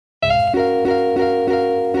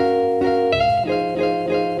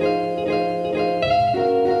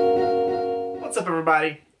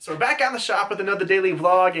everybody. So we're back on the shop with another daily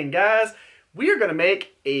vlog, and guys, we are going to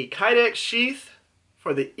make a Kydex sheath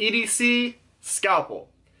for the EDC Scalpel.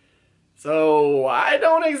 So I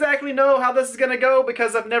don't exactly know how this is going to go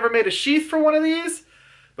because I've never made a sheath for one of these,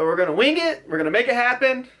 but we're going to wing it, we're going to make it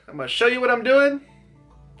happen. I'm going to show you what I'm doing.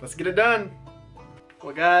 Let's get it done.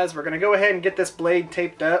 Well guys, we're going to go ahead and get this blade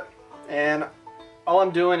taped up, and all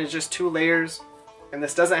I'm doing is just 2 layers. And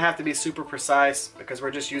this doesn't have to be super precise because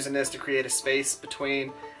we're just using this to create a space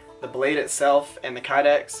between the blade itself and the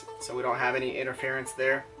Kydex, so we don't have any interference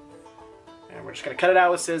there. And we're just going to cut it out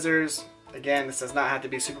with scissors. Again, this does not have to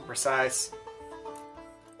be super precise.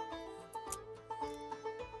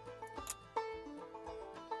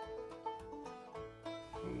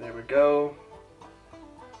 And there we go.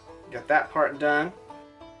 Got that part done.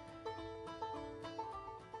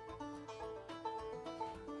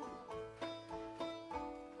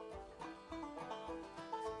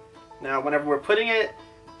 Now, whenever we're putting it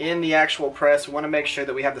in the actual press, we want to make sure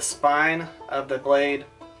that we have the spine of the blade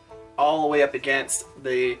all the way up against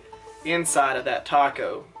the inside of that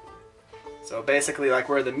taco. So basically, like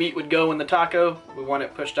where the meat would go in the taco, we want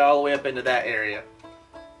it pushed all the way up into that area.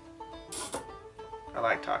 I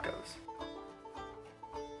like tacos.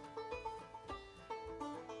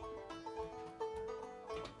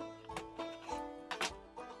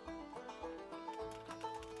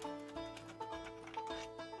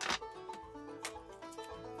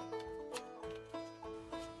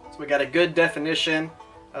 So we got a good definition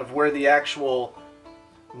of where the actual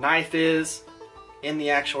knife is in the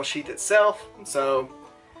actual sheath itself. So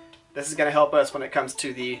this is going to help us when it comes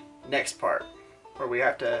to the next part, where we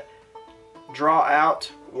have to draw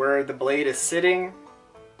out where the blade is sitting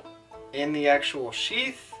in the actual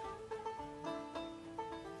sheath.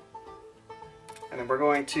 And then we're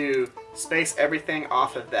going to space everything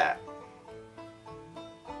off of that.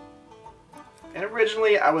 And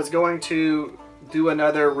originally I was going to do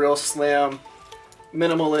another real slim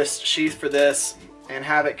minimalist sheath for this and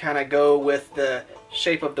have it kind of go with the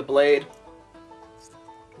shape of the blade.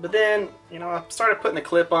 But then, you know, I started putting the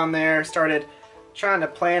clip on there, started trying to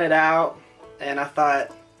plan it out, and I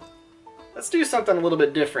thought, let's do something a little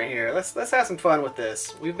bit different here. Let's have some fun with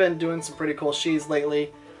this. We've been doing some pretty cool sheaths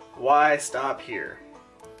lately. Why stop here?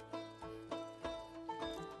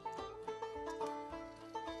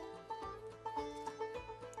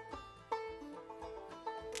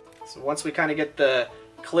 So once we kind of get the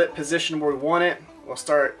clip positioned where we want it, we'll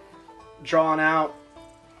start drawing out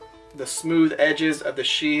the smooth edges of the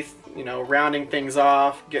sheath, you know, rounding things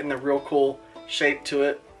off, getting the real cool shape to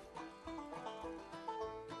it.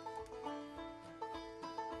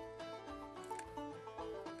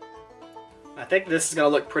 I think this is going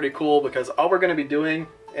to look pretty cool because all we're going to be doing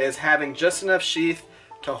is having just enough sheath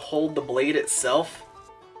to hold the blade itself.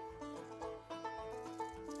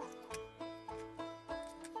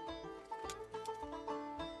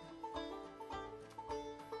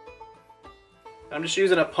 I'm just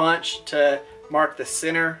using a punch to mark the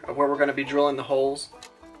center of where we're going to be drilling the holes.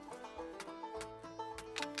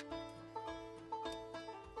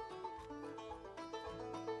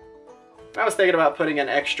 I was thinking about putting an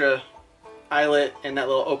extra eyelet in that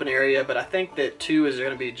little open area, but I think that 2 is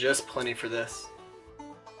going to be just plenty for this.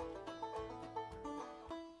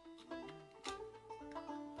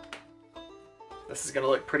 This is going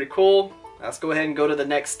to look pretty cool. Let's go ahead and go to the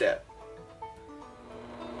next step.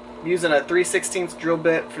 I'm using a 3/16 drill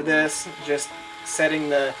bit for this, just setting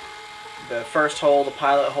the first hole, the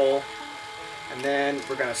pilot hole, and then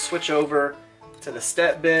we're going to switch over to the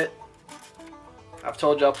step bit. I've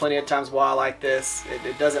told y'all plenty of times why I like this.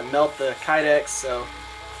 It doesn't melt the Kydex, so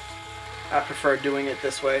I prefer doing it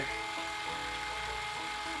this way.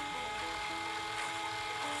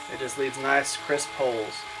 It just leaves nice crisp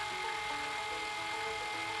holes.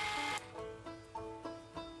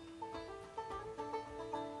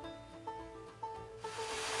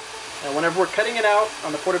 Now whenever we're cutting it out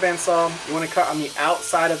on the quarter band saw, you want to cut on the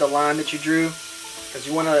outside of the line that you drew, because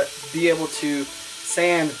you want to be able to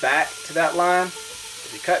sand back to that line.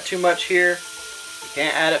 If you cut too much here, you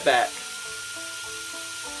can't add it back.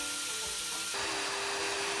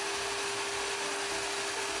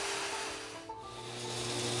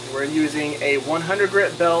 We're using a 100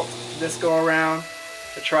 grit belt this go around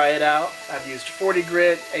to try it out. I've used 40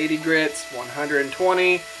 grit, 80 grits,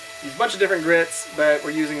 120. Use a bunch of different grits, but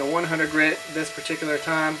we're using a 100 grit this particular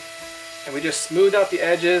time. And we just smooth out the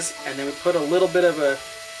edges, and then we put a little bit of a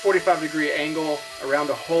 45-degree angle around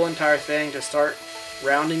the whole entire thing to start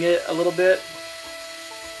rounding it a little bit.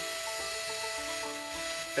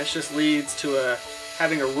 This just leads to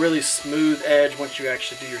having a really smooth edge once you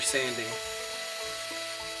actually do your sanding.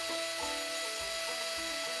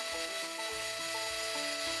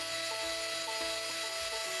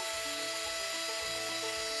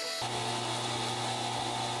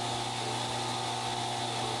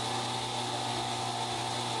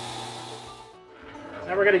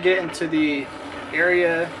 Now we're going to get into the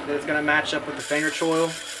area that is going to match up with the finger choil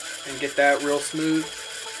and get that real smooth.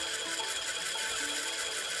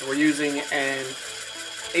 So we're using an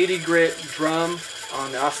 80 grit drum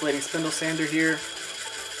on the oscillating spindle sander here.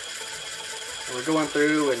 And we're going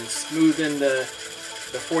through and smoothing the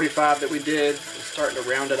 45 that we did. We're starting to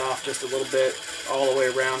round it off just a little bit all the way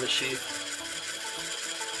around the sheath.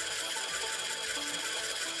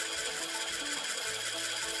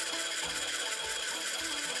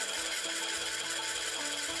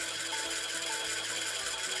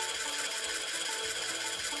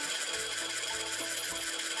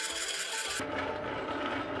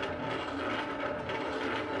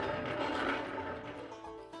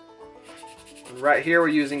 Right here we're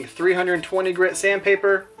using 320 grit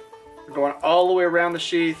sandpaper. We're going all the way around the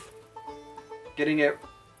sheath, getting it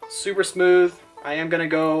super smooth. I am going to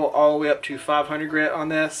go all the way up to 500 grit on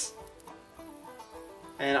this.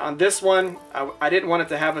 And on this one, I didn't want it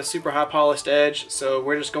to have a super high polished edge, so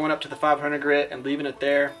we're just going up to the 500 grit and leaving it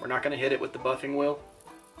there. We're not going to hit it with the buffing wheel.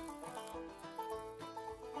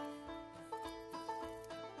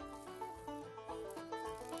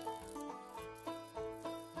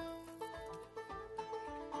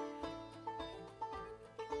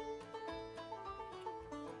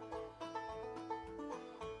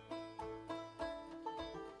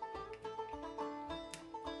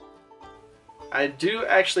 I do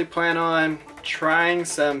actually plan on trying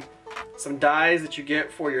some dies that you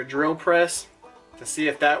get for your drill press to see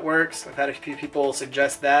if that works. I've had a few people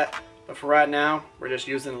suggest that, but for right now we're just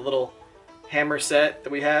using a little hammer set that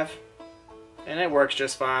we have, and it works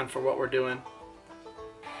just fine for what we're doing.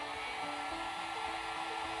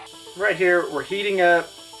 Right here we're heating up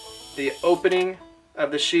the opening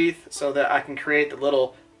of the sheath so that I can create the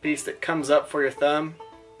little piece that comes up for your thumb.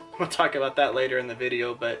 We'll talk about that later in the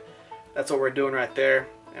video, but that's what we're doing right there.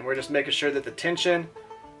 And we're just making sure that the tension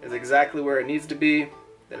is exactly where it needs to be,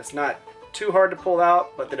 that it's not too hard to pull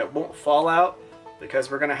out, but that it won't fall out,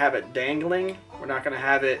 because we're going to have it dangling. We're not going to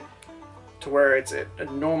have it to where it's a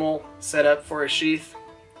normal setup for a sheath.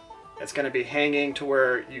 It's going to be hanging to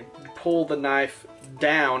where you pull the knife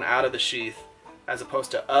down out of the sheath as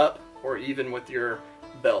opposed to up or even with your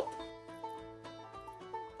belt.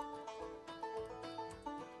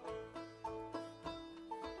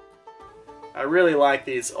 I really like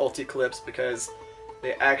these Ulti clips because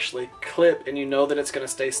they actually clip and you know that it's going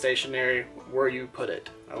to stay stationary where you put it.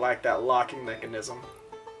 I like that locking mechanism.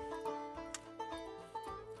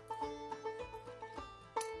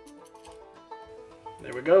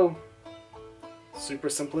 There we go. Super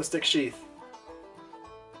simplistic sheath.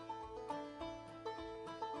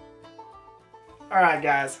 Alright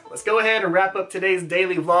guys, let's go ahead and wrap up today's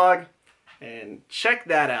daily vlog and check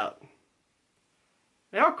that out.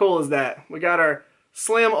 Now, how cool is that? We got our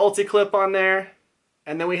slim Ulti clip on there,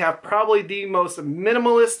 and then we have probably the most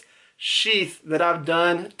minimalist sheath that I've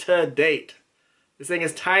done to date. This thing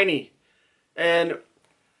is tiny, and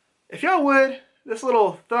if y'all would, this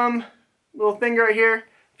little thing right here,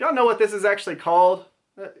 if y'all know what this is actually called,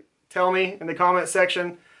 tell me in the comment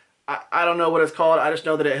section. I don't know what it's called. I just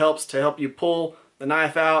know that it helps to help you pull the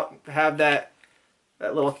knife out, to have that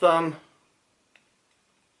little thumb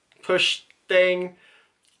push thing.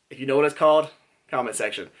 If you know what it's called, comment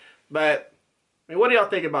section. But, I mean, what do y'all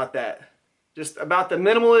think about that? Just about the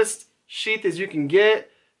minimalist sheath as you can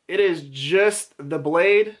get. It is just the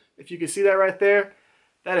blade. If you can see that right there,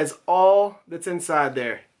 that is all that's inside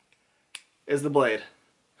there, is the blade.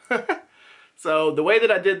 So the way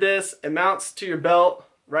that I did this, it mounts to your belt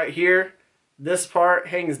right here. This part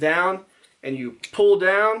hangs down, and you pull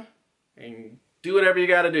down and do whatever you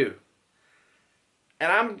got to do.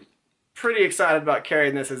 And I'm pretty excited about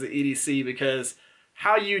carrying this as an EDC, because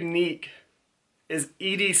how unique is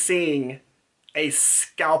EDCing a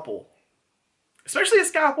scalpel? Especially a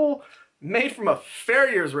scalpel made from a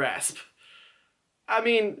farrier's rasp. I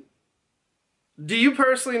mean, do you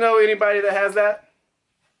personally know anybody that has that?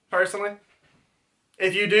 Personally?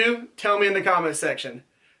 If you do, tell me in the comment section.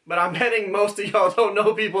 But I'm betting most of y'all don't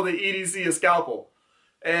know people that EDC a scalpel.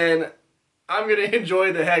 And I'm going to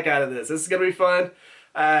enjoy the heck out of this. This is going to be fun.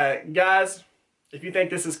 Guys, if you think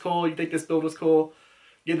this is cool, you think this build was cool,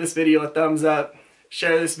 give this video a thumbs up,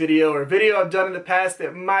 share this video or a video I've done in the past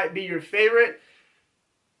that might be your favorite.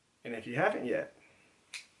 And if you haven't yet,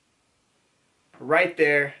 right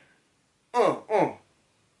there,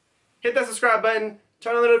 hit that subscribe button,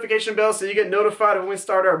 turn on the notification bell so you get notified when we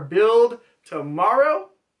start our build tomorrow.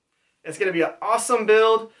 It's going to be an awesome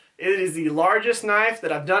build. It is the largest knife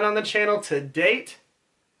that I've done on the channel to date.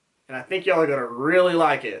 and I think y'all are gonna really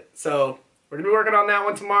like it. So we're gonna be working on that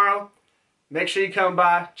one tomorrow. Make sure you come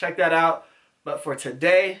by, check that out. But for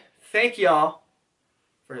today, thank y'all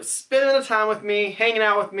for spending the time with me, hanging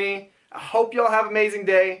out with me. I hope y'all have an amazing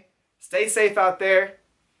day. Stay safe out there.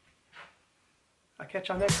 I'll catch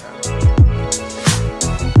y'all next time.